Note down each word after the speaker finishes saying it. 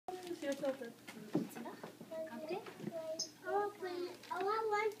yourself it. Okay.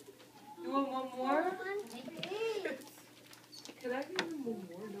 You want one more? Hey. Can I give him one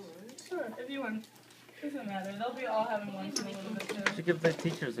more? No, right? Sure, if you want. Doesn't matter. They'll be all having lunch in a little bit You too. should give the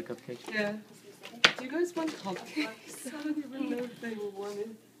teachers a cupcake. Yeah. Do you guys want cupcakes? I don't even know if they will want it.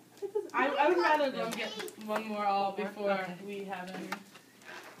 I would rather them get one more all before we have any.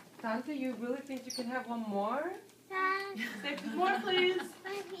 Dante, you really think you can have one more? Say more, please.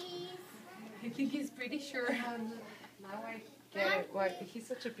 I think he's pretty sure. Now I get it. Why? He's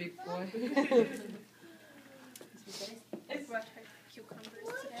such a big boy. It's what cucumbers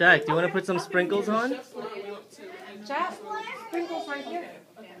today. Jack, do you want to put some sprinkles on? Jack, sprinkles right here.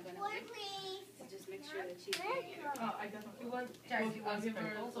 Just make sure that she's Oh, I definitely You want, Jack, Jack, you I'll want give her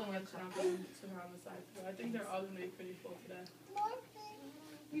sprinkles so on your much and I'll cupcake? put to her on the side too. I think they're all gonna be pretty full today.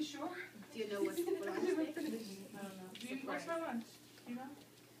 You sure? Do you know what's for lunch today? I don't know. What's for lunch? You know?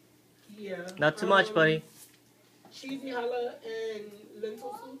 Yeah. Not too much, buddy. Cheesy challah and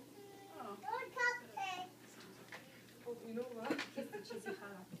lentil soup. Oh. Oh, you know what? Kiss the cheesy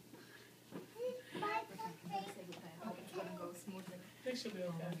challah. It's gonna go smoothly. They should be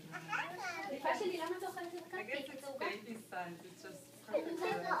okay. Actually, lama to ka sa I guess cupcake. it's baby size. It's just